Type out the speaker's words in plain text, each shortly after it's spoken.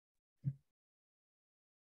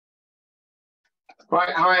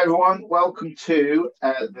Right, hi everyone. Welcome to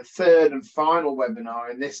the third and final webinar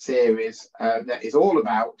in this series that is all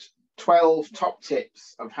about 12 top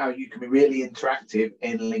tips of how you can be really interactive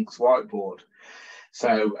in LYNX Whiteboard.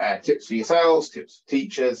 So tips for yourselves, tips for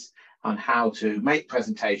teachers on how to make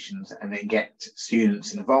presentations and then get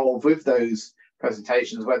students involved with those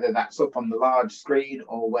presentations, whether that's up on the large screen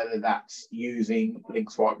or whether that's using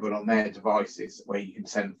LYNX Whiteboard on their devices where you can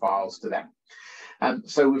send files to them.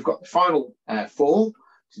 So we've got the final four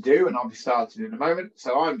to do, and I'll be starting in a moment.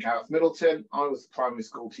 So I'm Gareth Middleton. I was a primary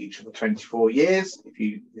school teacher for 24 years,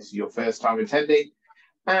 if this is your first time attending.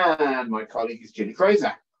 And my colleague is Gilly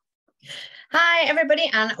Fraser. Hi everybody,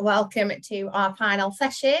 and welcome to our final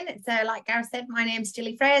session. So like Gareth said, my name's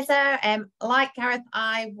Gilly Fraser. Like Gareth,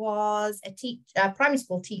 I was a primary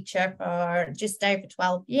school teacher for just over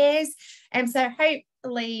 12 years. So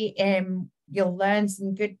hopefully you'll learn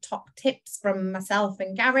some good top tips from myself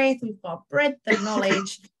and Gareth. We've got breadth of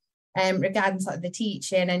knowledge regarding sort of the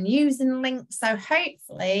teaching and using LYNX. So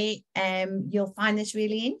hopefully you'll find this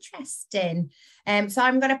really interesting. So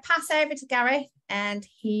I'm going to pass over to Gareth and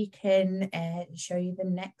he can show you the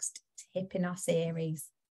next tip in our series.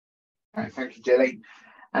 Right, thank you, Gilly.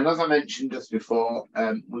 And as I mentioned just before,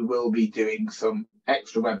 we will be doing some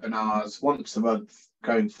extra webinars once a month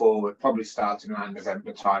going forward, probably starting around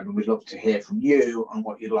November time, and we'd love to hear from you on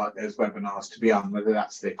what you'd like those webinars to be on, whether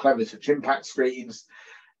that's the Clevertouch impact screens,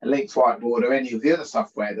 a LYNX Whiteboard, or any of the other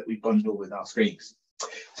software that we bundle with our screens.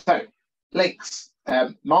 So LYNX,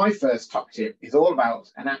 my first top tip is all about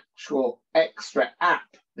an actual extra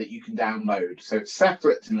app that you can download. So it's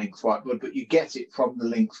separate to LYNX Whiteboard, but you get it from the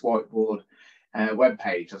LYNX Whiteboard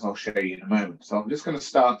webpage, as I'll show you in a moment. So I'm just going to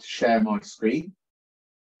start to share my screen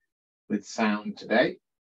with sound today.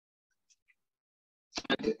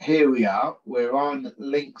 And here we are, we're on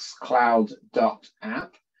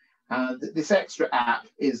lynxcloud.app, and this extra app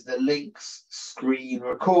is the LYNX screen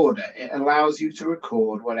recorder. It allows you to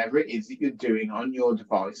record whatever it is that you're doing on your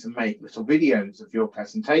device and make little videos of your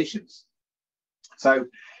presentations. So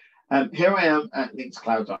here I am at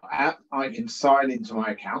lynxcloud.app. I can sign into my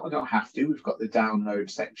account. I don't have to. We've got the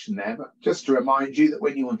download section there. But just to remind you that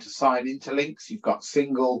when you want to sign into LYNX, you've got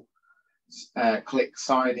single click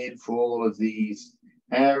sign in for all of these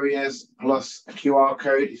areas, plus a QR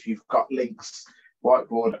code if you've got LYNX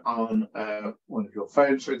Whiteboard on one of your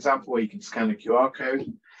phones, for example, where you can scan a QR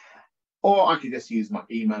code. Or I can just use my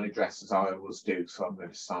email address as I always do. So I'm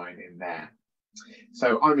going to sign in there.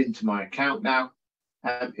 So I'm into my account now.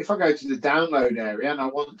 If I go to the download area and I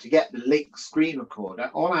want to get the LYNX screen recorder,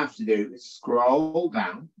 all I have to do is scroll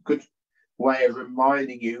down. Good way of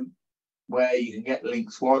reminding you where you can get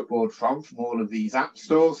LYNX Whiteboard from all of these app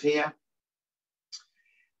stores here.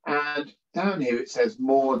 And down here it says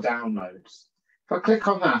more downloads. If I click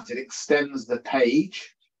on that, it extends the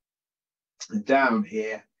page. And down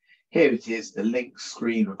here it is, the LYNX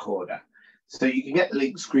screen recorder. So you can get the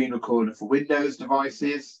LYNX screen recorder for Windows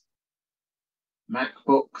devices,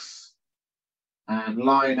 MacBooks, and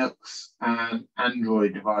Linux and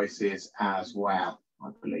Android devices as well,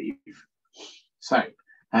 I believe. So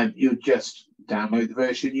you just download the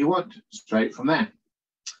version you want straight from there.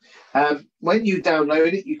 When you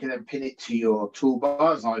download it, you can then pin it to your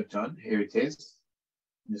toolbar, as I've done. Here it is.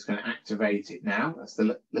 I'm just going to activate it now. That's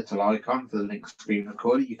the little icon for the LYNX screen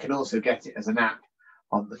recorder. You can also get it as an app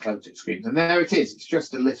on the Clevertouch screens. And there it is. It's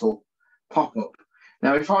just a little pop-up.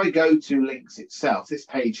 Now, if I go to LYNX itself, this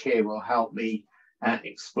page here will help me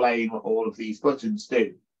explain what all of these buttons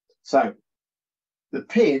do. So the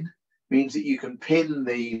pin means that you can pin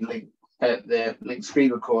the LYNX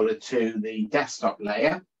screen recorder to the desktop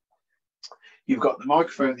layer. You've got the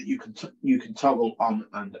microphone that you can toggle on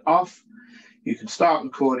and off. You can start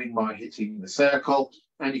recording by hitting the circle,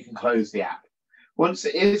 and you can close the app. Once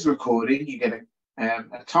it is recording, you get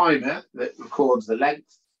a timer that records the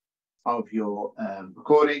length of your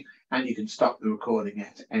recording, and you can stop the recording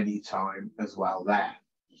at any time as well there.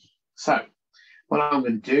 So what I'm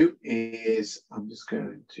going to do is I'm just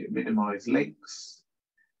going to minimize LYNX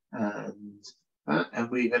and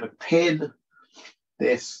we're going to pin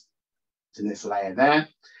this to this layer there,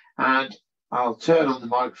 and I'll turn on the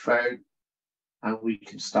microphone and we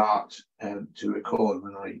can start to record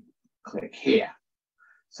when I click here.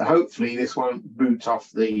 So hopefully this won't boot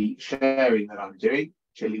off the sharing that I'm doing.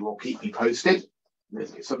 Gilly will keep me posted.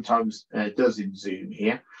 It sometimes does in Zoom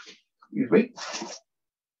here. Excuse me.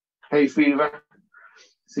 Hay fever.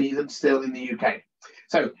 See them still in the UK.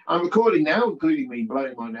 So I'm recording now, including me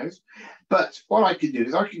blowing my nose. But what I can do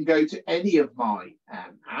is I can go to any of my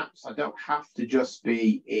apps. I don't have to just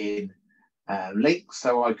be in links.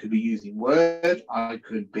 So I could be using Word. I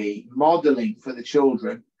could be modeling for the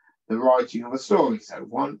children the writing of a story. So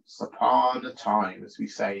once upon a time, as we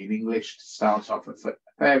say in English, to start off a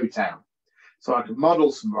fairy tale. So I could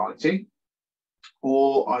model some writing,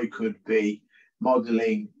 or I could be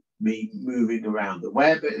modeling me moving around the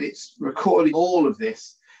web. It's recording all of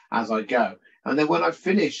this as I go. And then when I've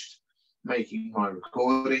finished making my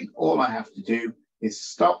recording, all I have to do is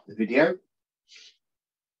stop the video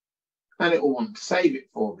and it will want to save it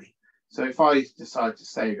for me. So if I decide to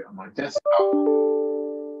save it on my desktop,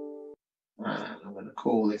 and I'm going to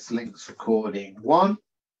call this LYNX Recording 1,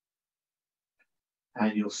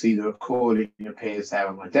 and you'll see the recording appears there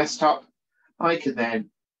on my desktop. I can then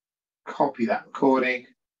copy that recording,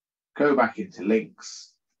 go back into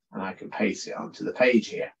LYNX, and I can paste it onto the page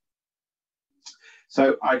here.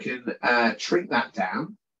 So I can shrink that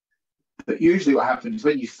down, but usually what happens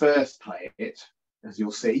when you first play it, as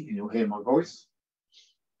you'll see, and you'll hear my voice,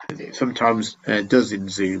 it sometimes does in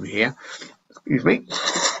Zoom here. Excuse me.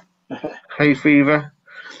 Hay fever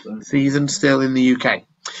season still in the UK.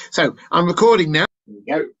 So I'm recording now. There we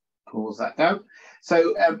go. Pause that down.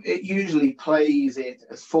 So it usually plays it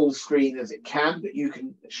as full screen as it can, but you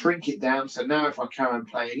can shrink it down. So now if I carry on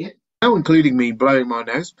playing it, now including me blowing my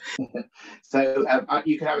nose, so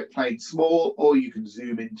you can have it played small, or you can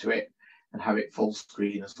zoom into it and have it full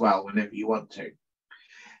screen as well whenever you want to.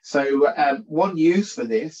 So one use for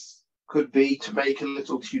this could be to make a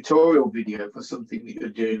little tutorial video for something that you're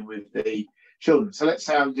doing with the children. So let's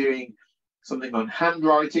say I'm doing something on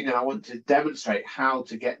handwriting and I want to demonstrate how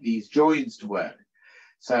to get these joins to work.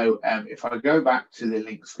 So if I go back to the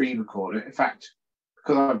LYNX screen recorder, in fact,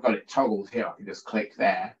 because I've got it toggled here, I can just click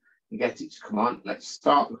there and get it to come on. Let's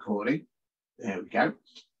start recording. There we go.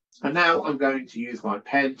 And now I'm going to use my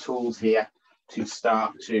pen tools here to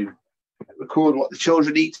start to record what the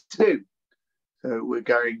children need to do. So we're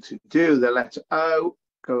going to do the letter O,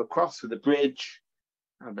 go across with the bridge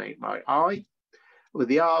and make my I. With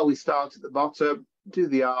the R, we start at the bottom, do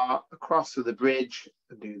the R, across with the bridge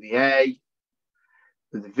and do the A.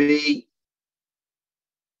 With the V,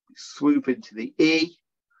 we swoop into the E,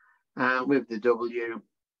 and with the W,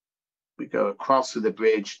 we go across with the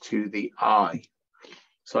bridge to the I.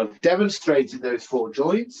 So I've demonstrated those 4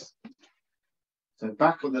 joins. So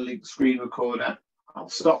back on the LYNX screen recorder, I'll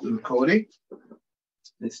stop the recording.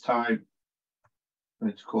 This time, I'm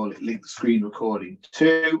going to call it LYNX Screen Recording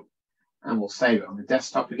 2, and we'll save it on the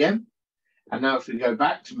desktop again. And now if we go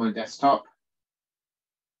back to my desktop,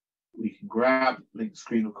 we can grab LYNX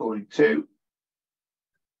Screen Recording 2,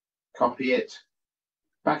 copy it,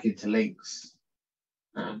 back into LYNX,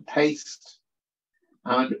 and paste.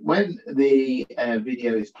 And when the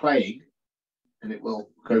video is playing, and it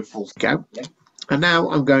will go full scale. And now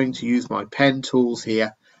I'm going to use my pen tools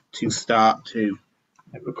here to start to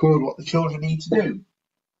record what the children need to do.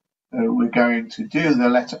 So we're going to do the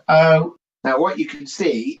letter O. Now what you can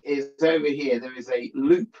see is over here there is a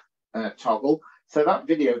loop toggle, so that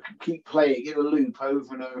video can keep playing in a loop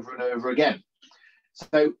over and over and over again.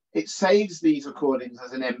 So it saves these recordings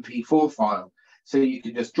as an MP4 file, so you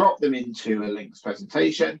can just drop them into a LYNX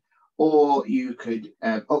presentation, or you could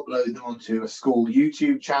upload them onto a school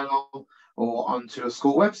YouTube channel or onto a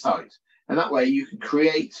school website, and that way you can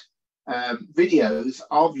create videos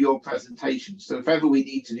of your presentation. So if ever we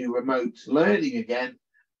need to do remote learning again,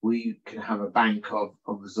 we can have a bank of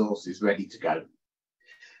resources ready to go.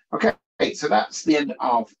 Okay, so that's the end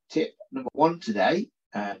of tip number 1 today.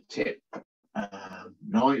 Tip 9,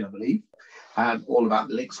 I believe, all about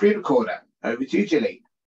the LYNX screen recorder. Over to you, Gilly.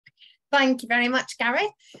 Thank you very much,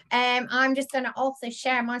 Gareth. I'm just going to also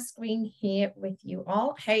share my screen here with you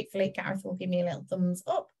all. Hopefully, Gareth will give me a little thumbs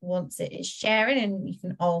up once it is sharing and you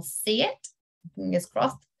can all see it. Fingers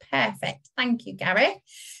crossed. Perfect. Thank you, Gareth.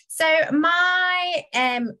 So my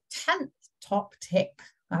 10th top tip,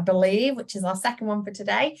 I believe, which is our second one for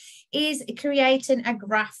today, is creating a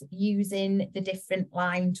graph using the different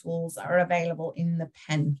line tools that are available in the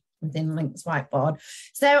pen within LYNX Whiteboard.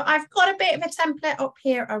 So I've got a bit of a template up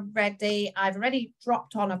here already. I've already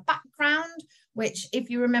dropped on a background, which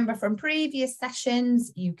if you remember from previous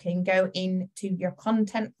sessions, you can go into your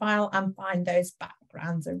content file and find those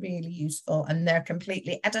backgrounds are really useful, and they're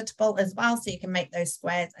completely editable as well. So you can make those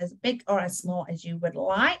squares as big or as small as you would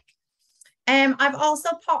like. I've also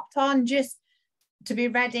popped on, just to be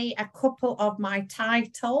ready, a couple of my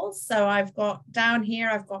titles. So I've got down here,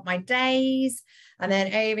 I've got my days, and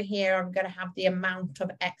then over here, I'm going to have the amount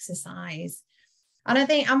of exercise. And I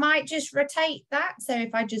think I might just rotate that. So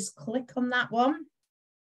if I just click on that one,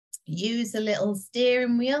 use the little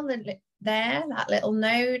steering wheel there, that little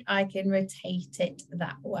node, I can rotate it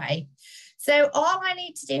that way. So all I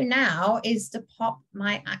need to do now is to pop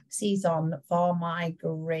my axes on for my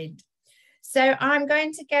grid. So I'm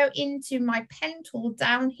going to go into my pen tool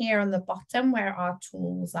down here on the bottom where our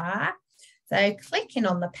tools are. So clicking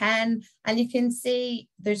on the pen, and you can see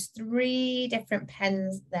there's 3 different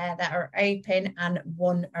pens there that are open and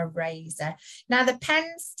 1 eraser. Now the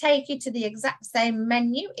pens take you to the exact same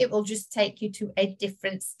menu. It will just take you to a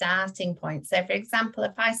different starting point. So for example,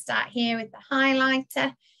 if I start here with the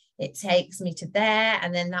highlighter, it takes me to there,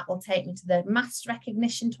 and then that will take me to the mask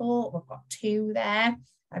recognition tool. We've got 2 there.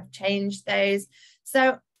 I've changed those.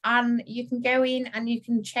 So you can go in and you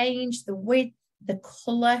can change the width, the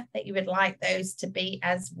color that you would like those to be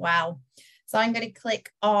as well. So I'm going to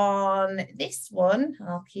click on this one.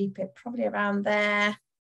 I'll keep it probably around there. I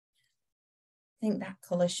think that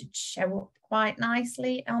color should show up quite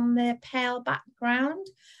nicely on the pale background.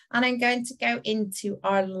 And I'm going to go into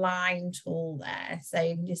our line tool there. So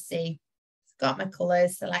you can just see it's got my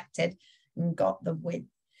colors selected and got the width.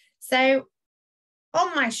 So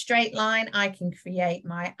on my straight line, I can create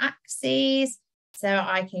my axes. So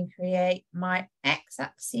I can create my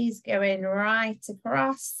x-axis going right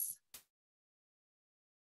across,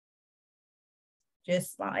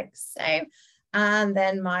 just like so. And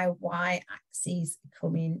then my y-axis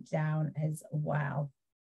coming down as well.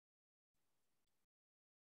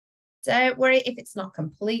 Don't worry if it's not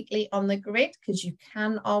completely on the grid, because you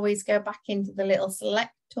can always go back into the little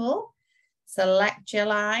select tool, select your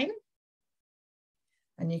line.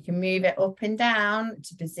 And you can move it up and down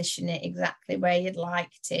to position it exactly where you'd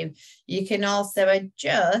like to. You can also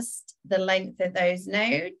adjust the length of those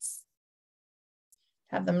nodes,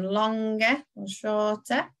 have them longer or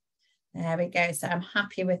shorter. There we go. So I'm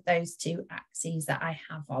happy with those 2 axes that I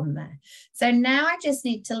have on there. So now I just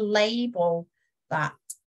need to label that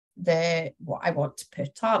what I want to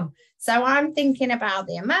put on. So I'm thinking about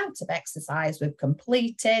the amount of exercise we've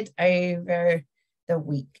completed over the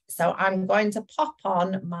week. So I'm going to pop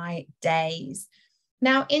on my days.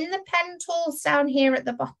 Now in the pen tools down here at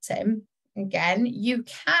the bottom, again, you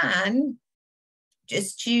can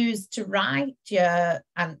just choose to write your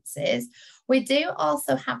answers. We do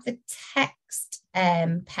also have the text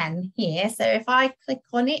pen here. So if I click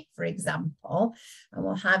on it, for example, and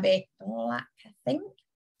we'll have it black, I think.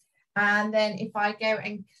 And then if I go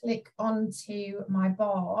and click onto my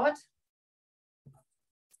board,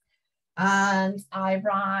 and I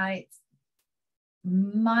write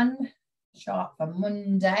short for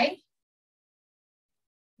Monday.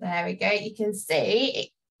 There we go. You can see it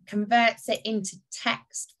converts it into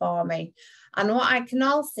text for me. And what I can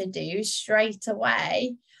also do straight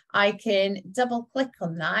away, I can double click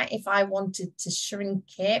on that. If I wanted to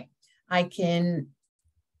shrink it, I can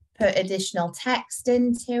put additional text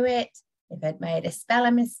into it. If I'd made a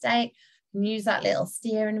spelling mistake, I can use that little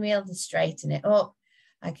steering wheel to straighten it up.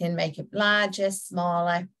 I can make it larger,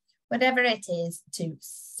 smaller, whatever it is to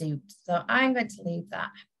suit. So I'm going to leave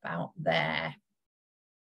that about there.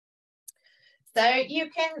 So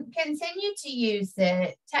you can continue to use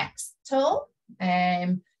the text tool.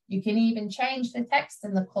 You can even change the text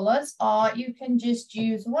and the colours, or you can just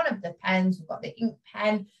use one of the pens. We've got the ink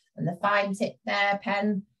pen and the fine tip there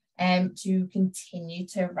pen to continue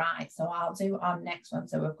to write. So I'll do our next one.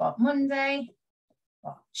 So we've got Monday,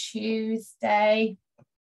 got Tuesday,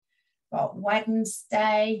 got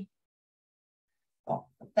Wednesday, got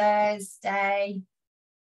Thursday,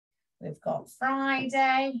 we've got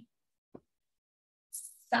Friday,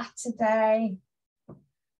 Saturday,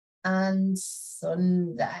 and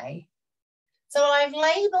Sunday. So I've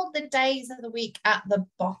labelled the days of the week at the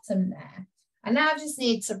bottom there. I now just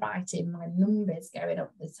need to write in my numbers going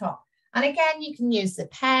up the top. And again, you can use the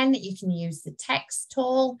pen, you can use the text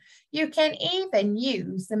tool, you can even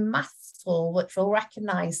use the maths tool, which will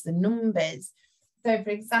recognise the numbers. So for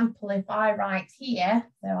example, if I write here,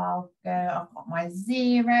 so I've got my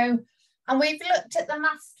 0, and we've looked at the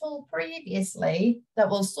maths tool previously that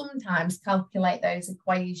will sometimes calculate those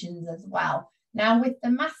equations as well. Now with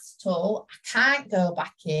the maths tool, I can't go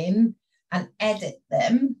back in and edit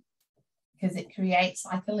them because it creates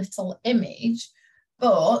like a little image,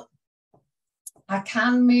 but I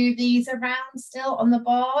can move these around still on the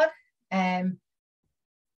board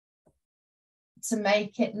to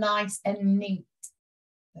make it nice and neat.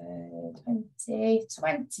 20,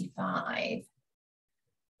 25.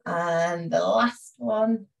 And the last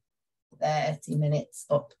one, 30 minutes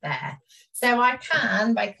up there. So I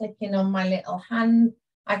can, by clicking on my little hand,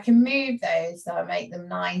 I can move those so I make them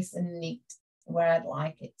nice and neat where I'd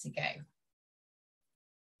like it to go.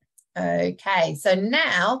 Okay, so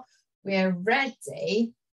now we're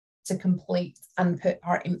ready to complete and put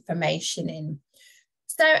our information in.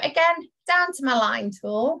 So again, down to my line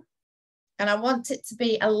tool, and I want it to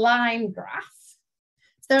be a line graph.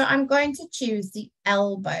 So I'm going to choose the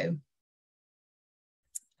elbow,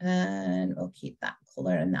 and we'll keep that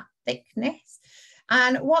color and that thickness.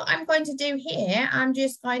 And what I'm going to do here, I'm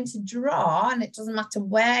just going to draw, and it doesn't matter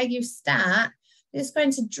where you start, I'm just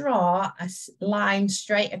going to draw a line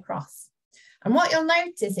straight across. And what you'll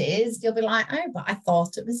notice is you'll be like, oh, but I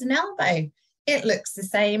thought it was an elbow. It looks the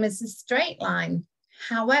same as a straight line.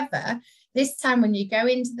 However, this time when you go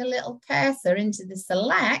into the little cursor, into the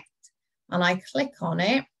select, and I click on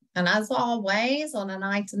it, and as always, on an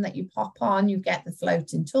item that you pop on, you get the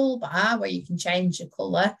floating toolbar where you can change the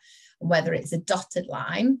color and whether it's a dotted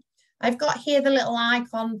line. I've got here the little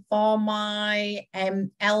icon for my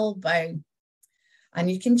elbow. And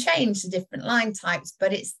you can change the different line types,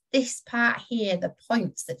 but it's this part here, the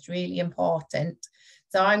points, that's really important.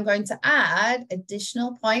 So I'm going to add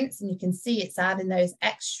additional points, and you can see it's adding those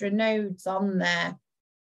extra nodes on there.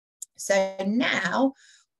 So now,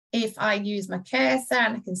 if I use my cursor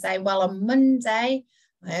and I can say, well, on Monday,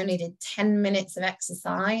 I only did 10 minutes of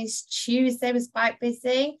exercise. Tuesday was quite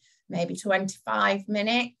busy, maybe 25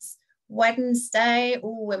 minutes. Wednesday,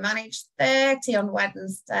 oh, we managed 30 on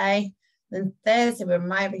Wednesday. Then Thursday, we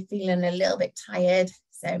might be feeling a little bit tired,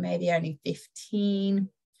 so maybe only 15.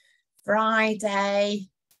 Friday,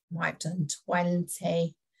 might have done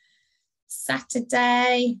 20.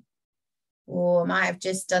 Saturday, or might have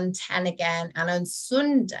just done 10 again. And on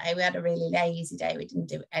Sunday, we had a really lazy day. We didn't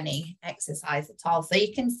do any exercise at all. So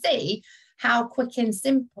you can see how quick and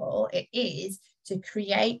simple it is to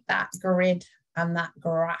create that grid and that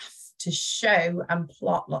graph to show and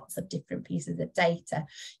plot lots of different pieces of data.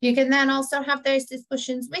 You can then also have those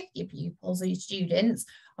discussions with your pupils or your students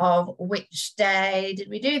of which day did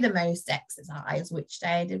we do the most exercise, which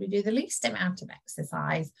day did we do the least amount of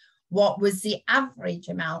exercise, what was the average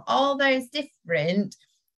amount, all those different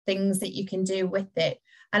things that you can do with it.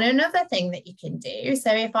 And another thing that you can do,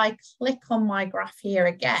 so if I click on my graph here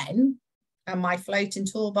again and my floating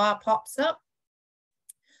toolbar pops up,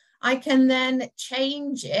 I can then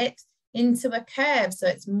change it into a curve, so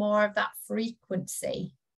it's more of that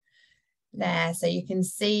frequency there. So you can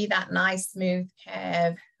see that nice smooth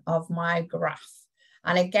curve of my graph.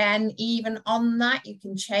 And again, even on that, you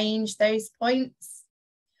can change those points,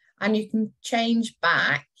 and you can change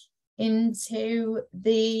back into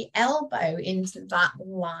the elbow, into that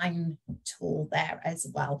line tool there as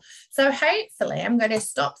well. So hopefully I'm going to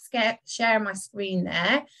stop sharing my screen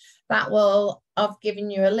there. That will have given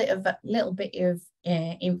you a little bit of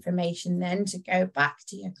information then to go back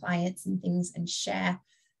to your clients and things and share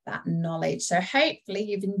that knowledge. So hopefully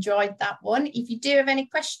you've enjoyed that one. If you do have any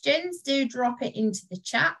questions, do drop it into the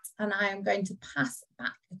chat, and I am going to pass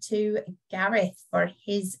back to Gareth for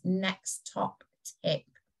his next top tip.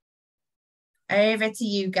 Over to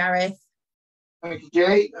you, Gareth. Thank you,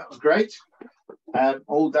 Jay. That was great.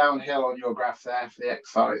 All downhill on your graph there for the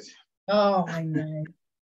exercise. Oh, I know.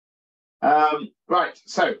 Right,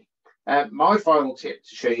 so my final tip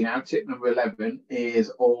to show you now, tip number 11, is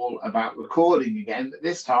all about recording again, but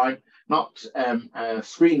this time not a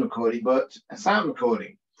screen recording, but a sound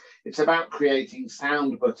recording. It's about creating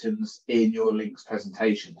sound buttons in your LYNX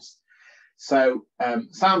presentations. So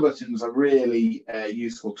sound buttons are really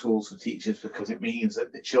useful tools for teachers, because it means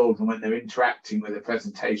that the children, when they're interacting with a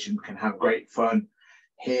presentation, can have great fun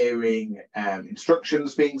hearing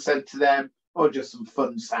instructions being said to them, or just some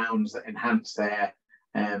fun sounds that enhance their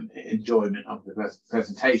enjoyment of the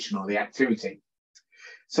presentation or the activity.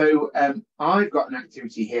 So I've got an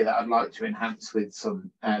activity here that I'd like to enhance with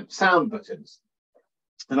some sound buttons.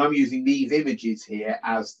 And I'm using these images here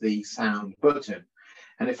as the sound button.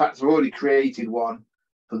 And in fact, I've already created one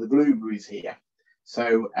for the blueberries here.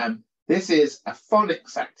 So this is a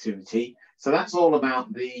phonics activity. So that's all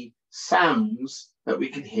about the sounds that we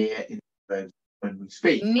can hear in words when we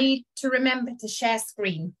speak. You need to remember to share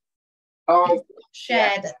screen. Oh, it's not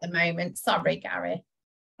shared at the moment. Sorry, Gary.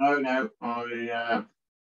 Oh no, I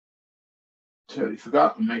totally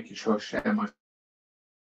forgot. I'm making sure I share my.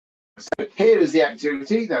 So here is the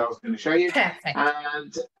activity that I was going to show you. Perfect.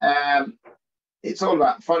 And it's all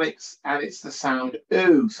about phonics, and it's the sound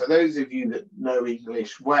ooh. So those of you that know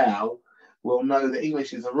English well will know that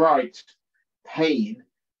English is a right pain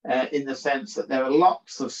in the sense that there are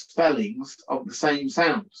lots of spellings of the same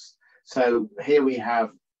sounds. So here we have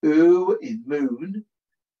ooh in moon,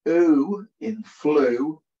 ooh in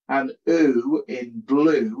flu, and ooh in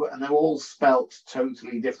blue, and they're all spelt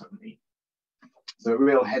totally differently. So a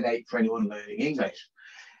real headache for anyone learning English.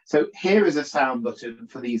 So here is a sound button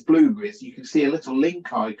for these blueberries. You can see a little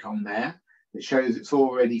link icon there that shows it's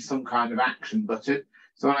already some kind of action button.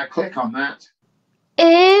 So when I click on that,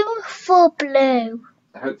 ooh for blue.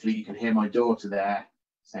 Hopefully you can hear my daughter there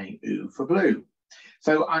saying ooh for blue.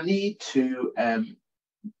 So I need to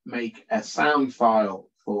make a sound file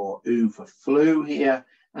for ooh for flu here.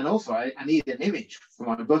 And also I need an image for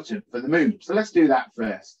my button for the moon. So let's do that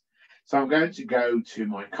first. So I'm going to go to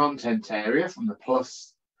my content area from the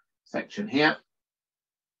plus section here.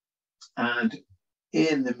 And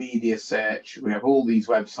in the media search, we have all these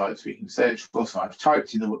websites we can search for. So I've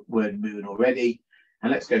typed in the word moon already.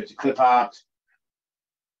 And let's go to clip art.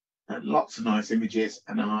 And lots of nice images.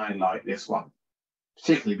 And I like this one,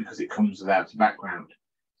 particularly because it comes without a background.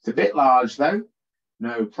 It's a bit large though.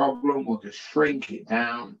 No problem. We'll just shrink it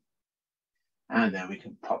down. And then we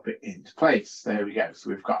can pop it into place. There we go.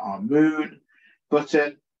 So we've got our moon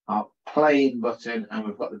button, our plain button, and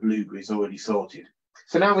we've got the blueberries already sorted.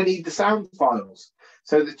 So now we need the sound files.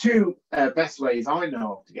 So the two best ways I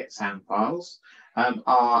know of to get sound files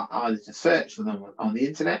are either to search for them on the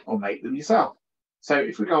internet or make them yourself. So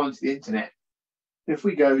if we go onto the internet, if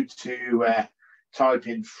we go to type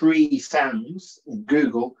in free sounds in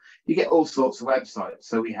Google, you get all sorts of websites.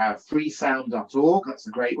 So we have freesound.org, that's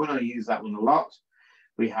a great one, I use that one a lot.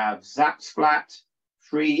 We have Zapsplat,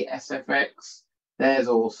 Free SFX, there's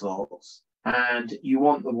all sorts. And you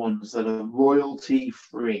want the ones that are royalty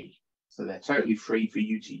free. So they're totally free for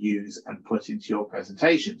you to use and put into your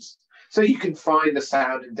presentations. So you can find the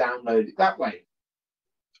sound and download it that way.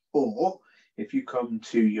 Or if you come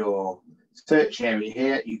to your search area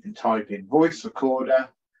here, you can type in voice recorder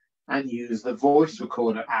and use the voice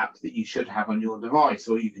recorder app that you should have on your device,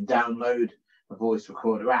 or you can download a voice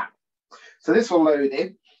recorder app. So this will load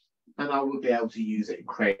in and I will be able to use it and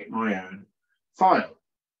create my own file.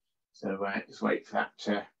 So just wait for that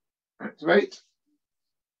to activate.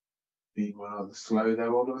 Being rather slow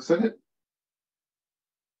there all of a sudden.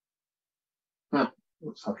 Ah,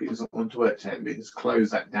 looks like it doesn't want to work. Let me just close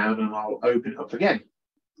that down and I'll open it up again.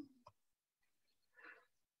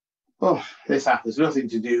 Oh, this app has nothing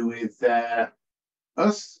to do with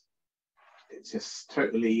us. It's just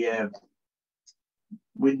totally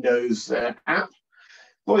Windows app.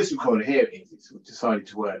 Voice recorder, here it is. It's decided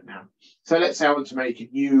to work now. So let's say I want to make a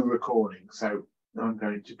new recording. So I'm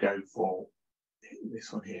going to go for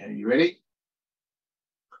this one here. Are you ready?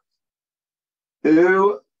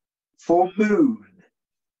 Ooh for moon.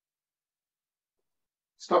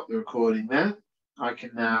 Stop the recording there. I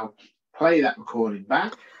can now play that recording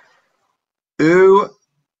back. Ooh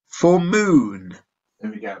for moon.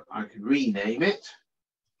 There we go. I can rename it.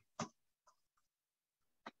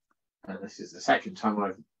 And this is the second time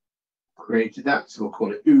I've created that. So we'll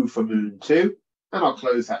call it Ooh for Moon 2. And I'll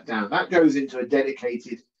close that down. That goes into a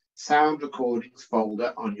dedicated sound recordings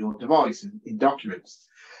folder on your device in documents.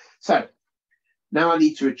 So now I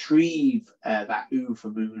need to retrieve that Ooh for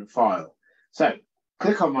Moon file. So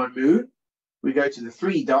click on my moon. We go to the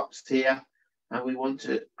three dots here. And we want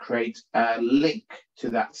to create a link to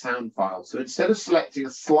that sound file. So instead of selecting a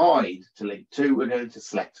slide to link to, we're going to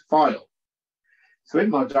select a file. So in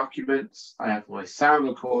my documents, I have my sound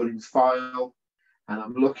recordings file, and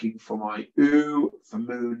I'm looking for my Ooh for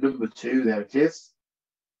Moon number 2. There it is.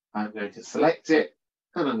 I'm going to select it,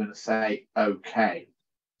 and I'm going to say OK.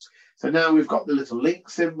 So now we've got the little link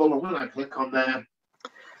symbol, and when I click on there,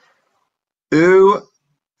 Ooh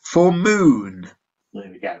for moon. There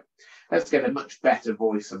we go. Let's get a much better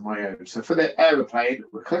voice of my own. So for the aeroplane,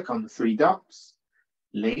 we'll click on the three dots,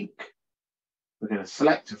 link. We're going to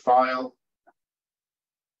select a file,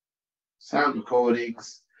 sound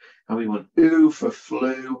recordings, and we want Ooh for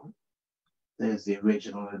flu. There's the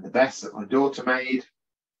original and the best that my daughter made.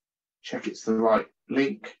 Check it's the right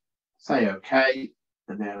link, say OK,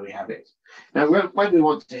 and there we have it. Now, when we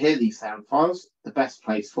want to hear these sound files, the best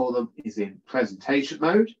place for them is in presentation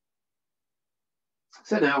mode.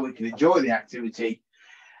 So now we can enjoy the activity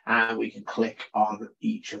and we can click on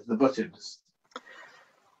each of the buttons.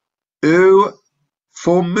 Ooh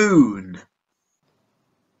for moon.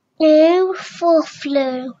 Ooh for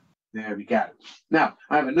flu. There we go. Now,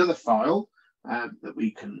 I have another file that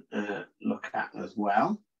we can look at as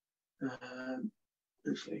well.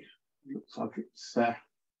 Actually, looks like it's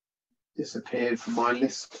disappeared from my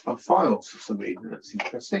list of files for some reason. That's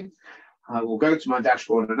interesting. I will go to my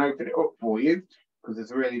dashboard and open it up for you, because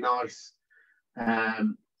there's a really nice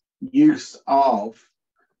use of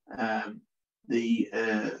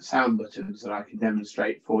the sound buttons that I can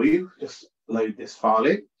demonstrate for you. Just load this file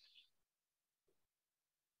in.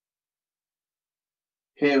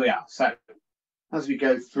 Here we are. So as we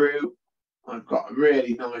go through, I've got a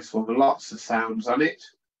really nice one with lots of sounds on it.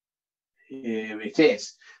 Here it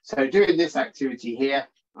is. So doing this activity here,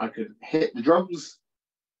 I could hit the drums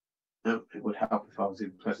No, it would help if I was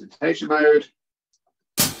in presentation mode.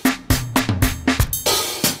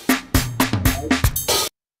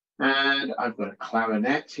 And I've got a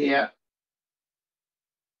clarinet here.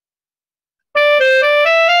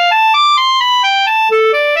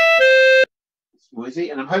 It's noisy,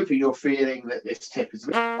 and I'm hoping you're feeling that this tip is a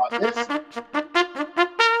bit like this.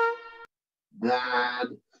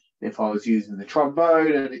 Than if I was using the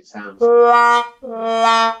trombone and it sounds.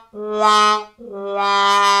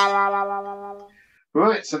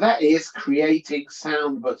 Right, so that is creating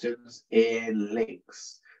sound buttons in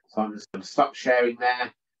LYNX. So I'm just going to stop sharing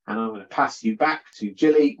there and I'm going to pass you back to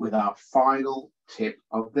Jilly with our final tip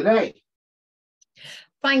of the day.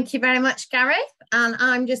 Thank you very much, Gareth. And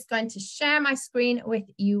I'm just going to share my screen with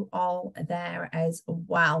you all there as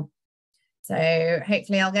well. So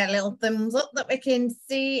hopefully I'll get a little thumbs up that we can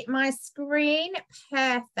see my screen.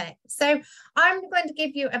 Perfect. So I'm going to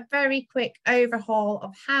give you a very quick overhaul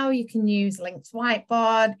of how you can use LYNX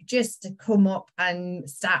Whiteboard just to come up and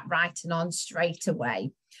start writing on straight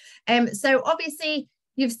away. So obviously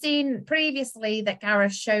you've seen previously that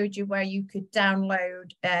Gareth showed you where you could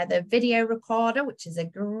download the video recorder, which is a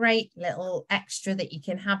great little extra that you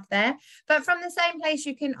can have there. But from the same place,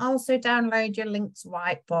 you can also download your LYNX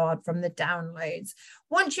Whiteboard from the downloads.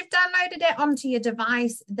 Once you've downloaded it onto your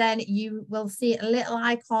device, then you will see a little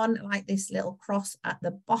icon like this little cross at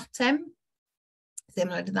the bottom.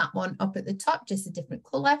 Similar to that one up at the top, just a different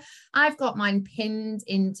color. I've got mine pinned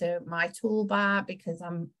into my toolbar because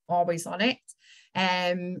I'm always on it.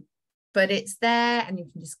 But it's there and you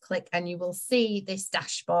can just click and you will see this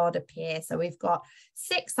dashboard appear. So we've got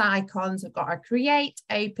 6 icons. We've got our create,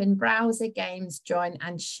 open, browser, games, join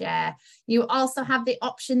and share. You also have the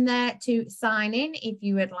option there to sign in if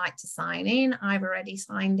you would like to sign in. I've already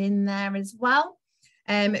signed in there as well.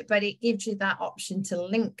 But it gives you that option to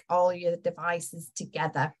link all your devices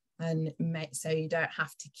together and make so you don't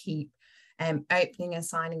have to keep opening and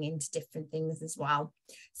signing into different things as well.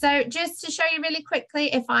 So just to show you really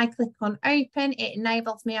quickly, if I click on open, it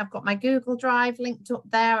enables me. I've got my Google Drive linked up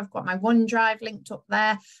there. I've got my OneDrive linked up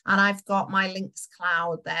there, and I've got my LYNX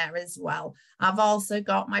Cloud there as well. I've also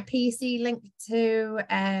got my PC linked to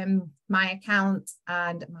my account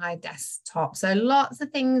and my desktop. So lots of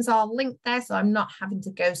things are linked there. So I'm not having to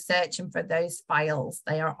go searching for those files.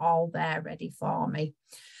 They are all there ready for me.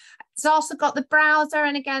 It's also got the browser,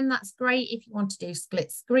 and again, that's great if you want to do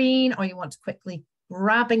split screen or you want to quickly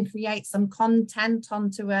grab and create some content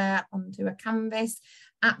onto a canvas.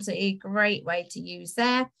 Absolutely great way to use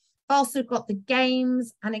there. I've also got the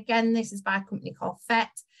games, and again, this is by a company called FET.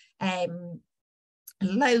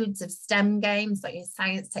 Loads of STEM games like your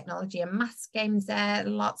science, technology and maths games there.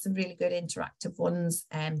 Lots of really good interactive ones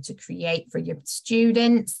to create for your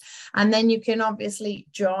students. And then you can obviously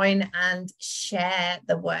join and share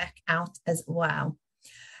the work out as well.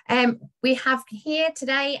 We have here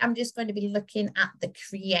today, I'm just going to be looking at the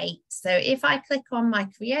create. So if I click on my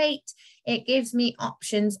create, it gives me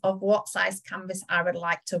options of what size canvas I would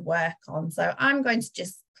like to work on. So I'm going to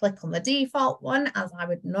just click on the default one as I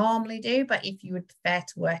would normally do, but if you would prefer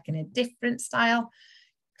to work in a different style,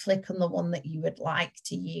 click on the one that you would like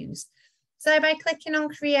to use. So by clicking on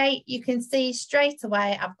create, you can see straight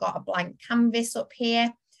away I've got a blank canvas up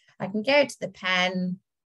here. I can go to the pen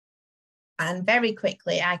and very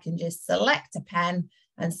quickly I can just select a pen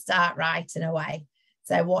and start writing away.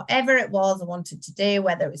 So whatever it was I wanted to do,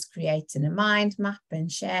 whether it was creating a mind map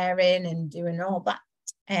and sharing and doing all that,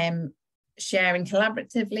 sharing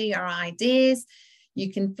collaboratively or ideas,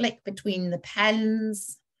 you can flick between the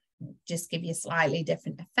pens, just give you a slightly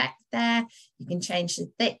different effect there. You can change the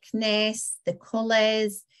thickness, the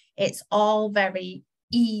colors. It's all very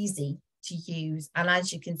easy to use, and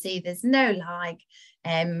as you can see, there's no lag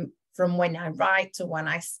from when I write to when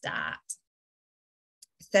I start.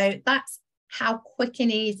 So that's how quick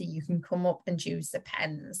and easy you can come up and choose the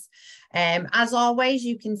pens. As always,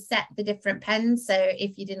 you can set the different pens. So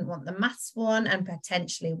if you didn't want the maths one and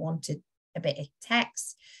potentially wanted a bit of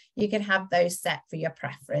text, you can have those set for your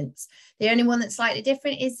preference. The only one that's slightly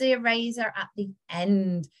different is the eraser at the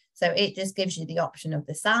end. So it just gives you the option of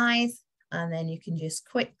the size, and then you can just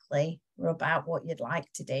quickly rub out what you'd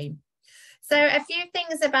like to do. So a few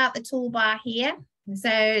things about the toolbar here.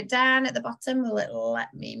 So down at the bottom, will it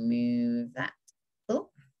let me move that? Oh,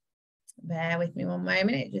 bear with me one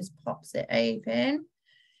moment. It just pops it open.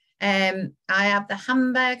 I have the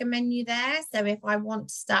hamburger menu there. So if I want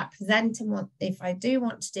to start presenting, if I do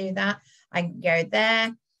want to do that, I can go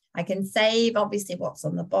there. I can save obviously what's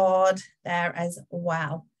on the board there as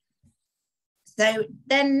well. So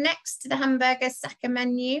then next to the hamburger second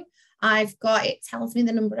menu, it tells me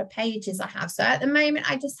the number of pages I have. So at the moment,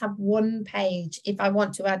 I just have one page. If I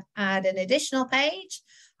want to add an additional page,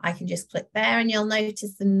 I can just click there and you'll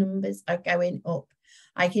notice the numbers are going up.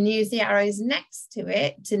 I can use the arrows next to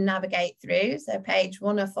it to navigate through. So page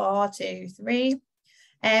 1 of 4, 2, 3.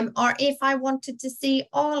 Or if I wanted to see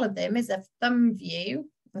all of them as a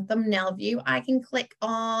thumbnail view, I can click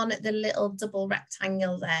on the little double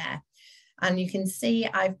rectangle there. And you can see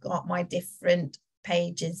I've got my different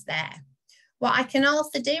pages there. What I can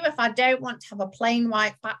also do, if I don't want to have a plain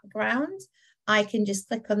white background, I can just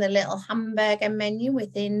click on the little hamburger menu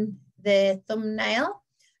within the thumbnail,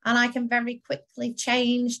 and I can very quickly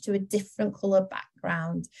change to a different color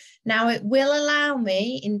background. Now it will allow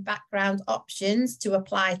me in background options to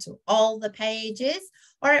apply to all the pages,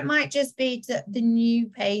 or it might just be to the new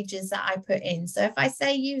pages that I put in. So if I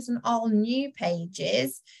say use an all new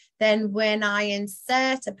pages, then when I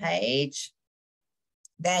insert a page,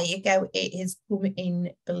 there you go, it is come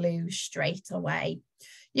in blue straight away.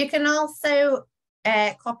 You can also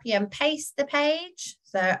copy and paste the page,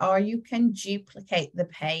 or you can duplicate the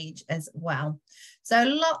page as well. So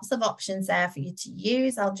lots of options there for you to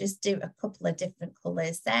use. I'll just do a couple of different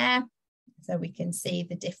colors there so we can see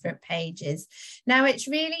the different pages. Now it's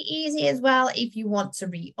really easy as well if you want to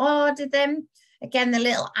reorder them. Again, the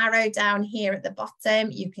little arrow down here at the bottom,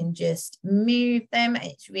 you can just move them.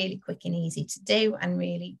 It's really quick and easy to do and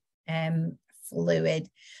really fluid.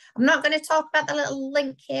 I'm not going to talk about the little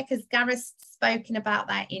link here because Gareth's spoken about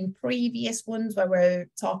that in previous ones where we're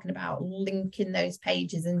talking about linking those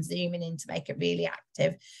pages and zooming in to make it really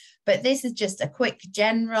active. But this is just a quick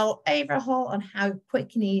general overhaul on how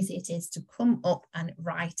quick and easy it is to come up and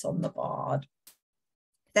write on the board.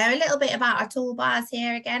 So a little bit about our toolbars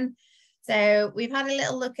here again. So we've had a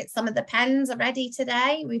little look at some of the pens already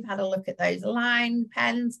today. We've had a look at those line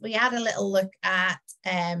pens. We had a little look at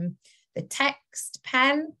the text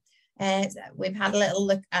pen. We've had a little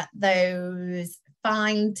look at those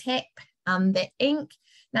fine tip and the ink.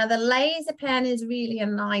 Now the laser pen is really a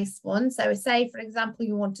nice one. So say, for example,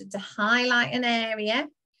 you wanted to highlight an area,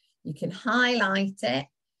 you can highlight it,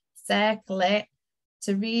 circle it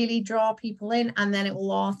to really draw people in, and then it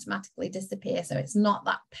will automatically disappear. So it's not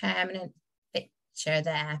that permanent picture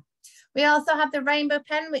there. We also have the rainbow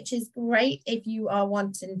pen, which is great if you are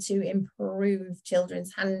wanting to improve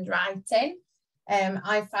children's handwriting.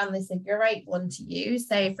 I found this a great one to use.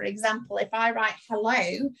 So for example, if I write hello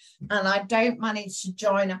and I don't manage to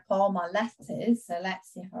join up all my letters, so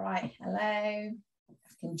let's see if I write hello, I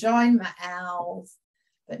can join my L's,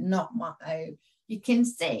 but not my O. You can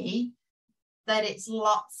see that it's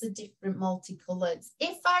lots of different multicolours.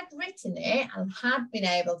 If I'd written it and had been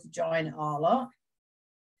able to join it all up,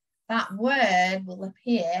 that word will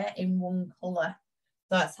appear in one colour.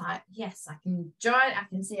 So it's like, yes, I can join, I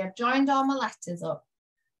can see I've joined all my letters up.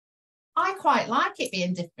 I quite like it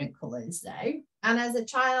being different colours though. And as a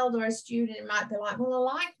child or a student, it might be like, well,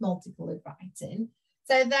 I like multicoloured writing.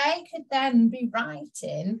 So they could then be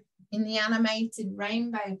writing in the animated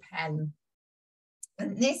rainbow pen.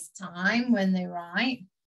 And this time when they write,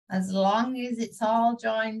 as long as it's all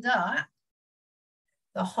joined up,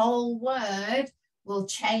 the whole word will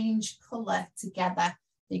change colour together.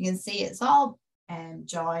 You can see it's all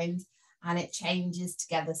joined and it changes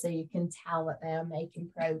together, so you can tell that they are making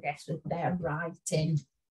progress with their writing.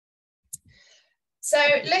 So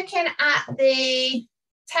looking at the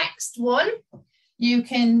text one, you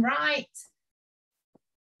can write,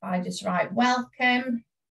 I just write welcome.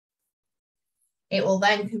 It will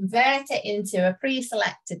then convert it into a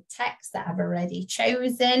pre-selected text that I've already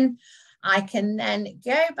chosen. I can then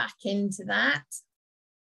go back into that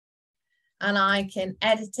and I can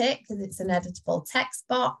edit it because it's an editable text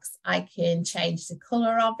box. I can change the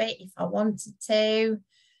colour of it if I wanted to.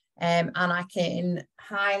 And I can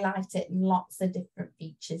highlight it in lots of different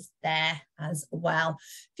features there as well.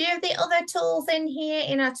 A few of the other tools in here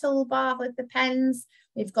in our toolbar with the pens,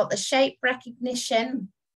 we've got the shape recognition.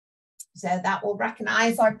 So that will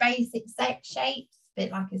recognise our basic shapes, a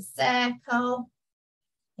bit like a circle.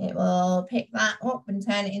 It will pick that up and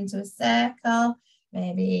turn it into a circle,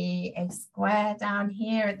 maybe a square down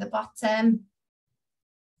here at the bottom.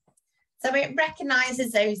 So it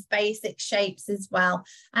recognises those basic shapes as well.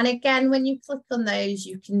 And again, when you click on those,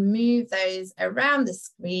 you can move those around the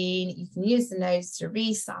screen. You can use the nose to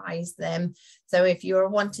resize them. So if you're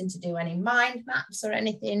wanting to do any mind maps or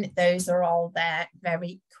anything, those are all there,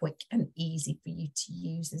 very quick and easy for you to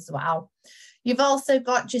use as well. You've also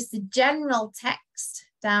got just the general text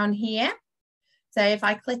down here. So if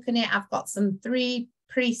I click on it, I've got some 3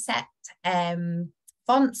 preset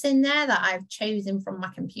fonts in there that I've chosen from my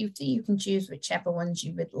computer. You can choose whichever ones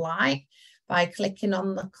you would like by clicking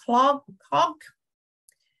on the cog.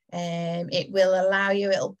 It will allow you,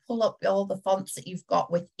 it'll pull up all the fonts that you've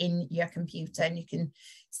got within your computer, and you can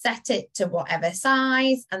set it to whatever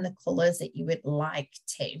size and the colors that you would like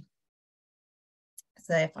to.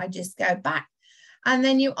 So if I just go back, and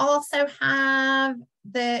then you also have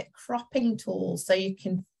the cropping tool, so you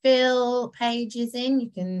can fill pages in, you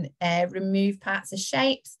can remove parts of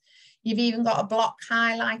shapes. You've even got a block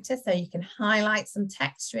highlighter, so you can highlight some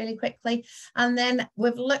text really quickly. And then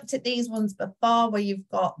we've looked at these ones before where you've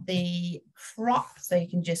got the crop, so you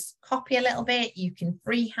can just copy a little bit, you can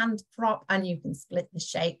freehand crop, and you can split the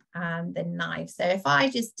shape and the knife. So if I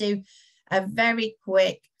just do a very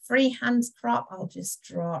quick freehand crop, I'll just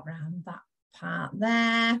draw around that part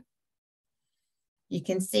there. You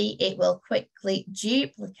can see it will quickly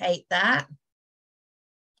duplicate that,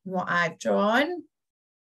 what I've drawn.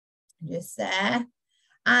 Just there,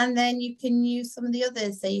 and then you can use some of the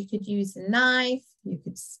others. So you could use a knife, you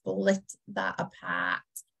could split that apart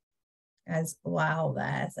as well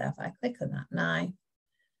there. So if I click on that knife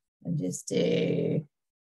and just do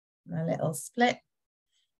a little split,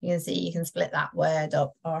 you can see you can split that word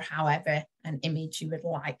up, or however an image you would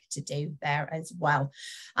like to do there as well.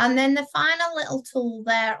 And then the final little tool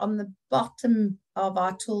there on the bottom of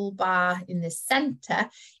our toolbar in the center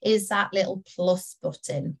is that little plus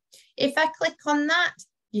button. If I click on that,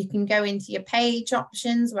 you can go into your page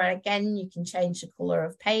options, where again you can change the color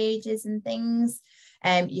of pages and things.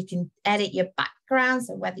 You can edit your background,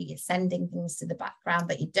 so whether you're sending things to the background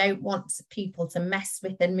that you don't want people to mess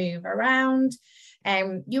with and move around.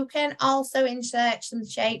 You can also insert some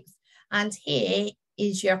shapes, and here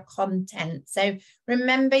is your content. So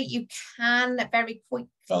remember, you can very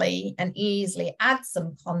quickly and easily add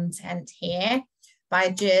some content here by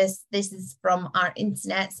just, this is from our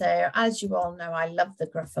internet. So as you all know, I love the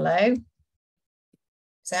Gruffalo.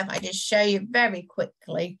 So if I just show you very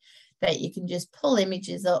quickly that you can just pull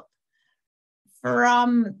images up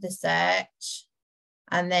from the search,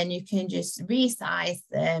 and then you can just resize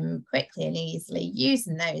them quickly and easily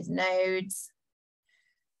using those nodes.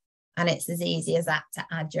 And it's as easy as that to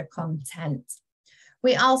add your content.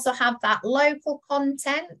 We also have that local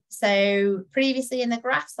content. So previously in the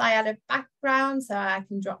graphs, I had a background, so I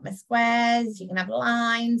can drop my squares, you can have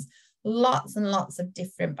lines, lots and lots of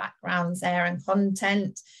different backgrounds there and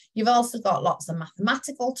content. You've also got lots of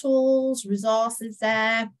mathematical tools, resources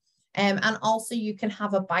there. And also you can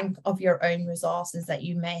have a bank of your own resources that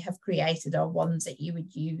you may have created, or ones that you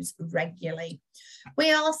would use regularly.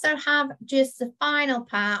 We also have just the final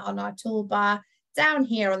part on our toolbar down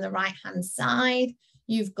here on the right hand side.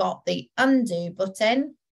 You've got the undo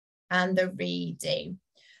button and the redo.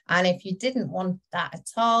 And if you didn't want that at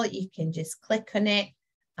all, you can just click on it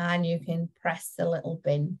and you can press the little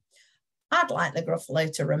bin. I'd like the Gruffalo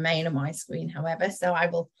to remain on my screen, however, so I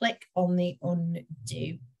will click on the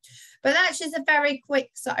undo. But that's just a very quick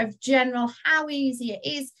sort of general how easy it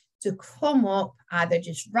is to come up, either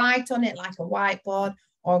just write on it like a whiteboard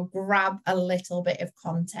or grab a little bit of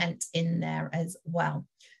content in there as well.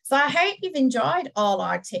 So I hope you've enjoyed all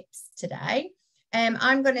our tips today.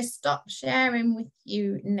 I'm going to stop sharing with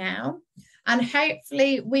you now, and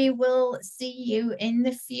hopefully we will see you in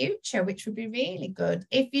the future, which would be really good.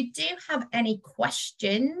 If you do have any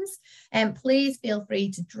questions, please feel free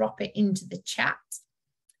to drop it into the chat.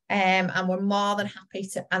 And we're more than happy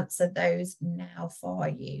to answer those now for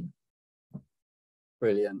you.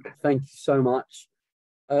 Brilliant. Thank you so much.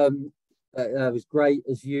 That was great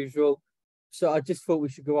as usual. So I just thought we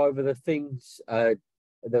should go over the things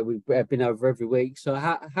that we've been over every week. So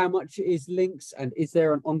how much is LYNX, and is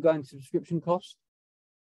there an ongoing subscription cost?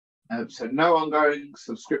 So no ongoing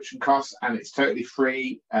subscription costs, and it's totally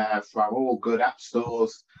free from all good app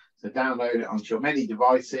stores. So download it onto your many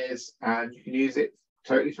devices and you can use it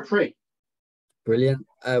totally for free. Brilliant.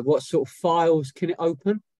 What sort of files can it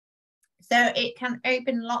open? So it can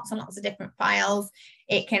open lots and lots of different files.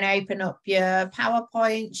 It can open up your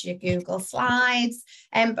PowerPoints, your Google Slides,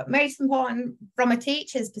 but most important from a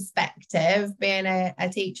teacher's perspective, being a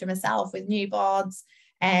teacher myself with new boards,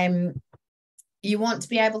 you want to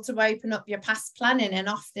be able to open up your past planning, and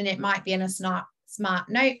often it might be in a smart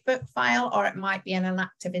notebook file, or it might be in an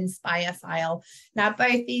Active Inspire file. Now,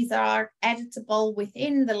 both these are editable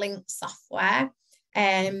within the LYNX software.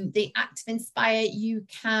 The Active Inspire, you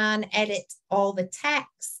can edit all the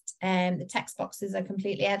text, and the text boxes are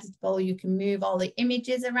completely editable. You can move all the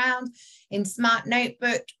images around. In Smart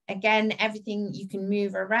Notebook, again, everything you can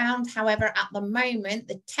move around. However, at the moment,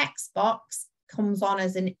 the text box comes on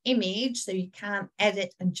as an image, so you can't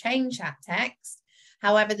edit and change that text.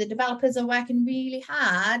 However, the developers are working really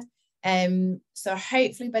hard. So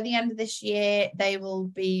hopefully by the end of this year, they will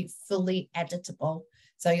be fully editable.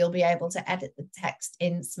 So you'll be able to edit the text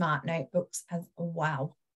in Smart Notebooks as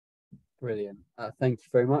well. Brilliant. Thank you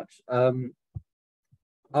very much.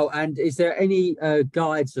 Oh, and is there any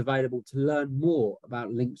guides available to learn more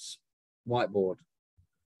about LYNX Whiteboard?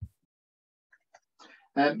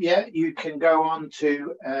 Yeah, you can go on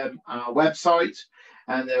to our website,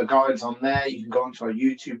 and there are guides on there. You can go onto our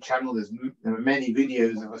YouTube channel. There are many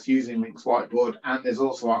videos of us using LYNX Whiteboard, and there's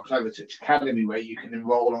also our Clevertouch Academy where you can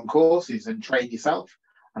enroll on courses and train yourself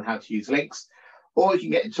on how to use LYNX. Or you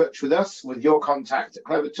can get in touch with us with your contact at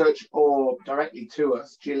Clevertouch, or directly to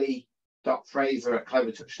us,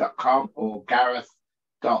 Gilly.Fraser@clevertouch.com or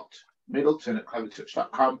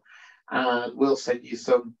Gareth.Middleton@clevertouch.com, and we'll send you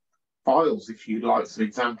some files if you'd like, some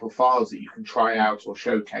example files that you can try out or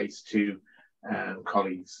showcase to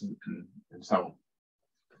colleagues and so on.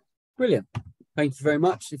 Brilliant. Thank you very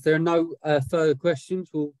much. If there are no further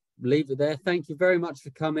questions, we'll leave it there. Thank you very much for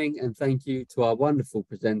coming, and thank you to our wonderful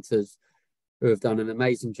presenters who have done an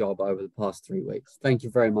amazing job over the past 3 weeks. Thank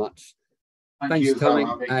you very much. Thanks for coming,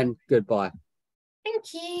 and goodbye.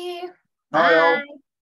 Thank you. Bye. Bye.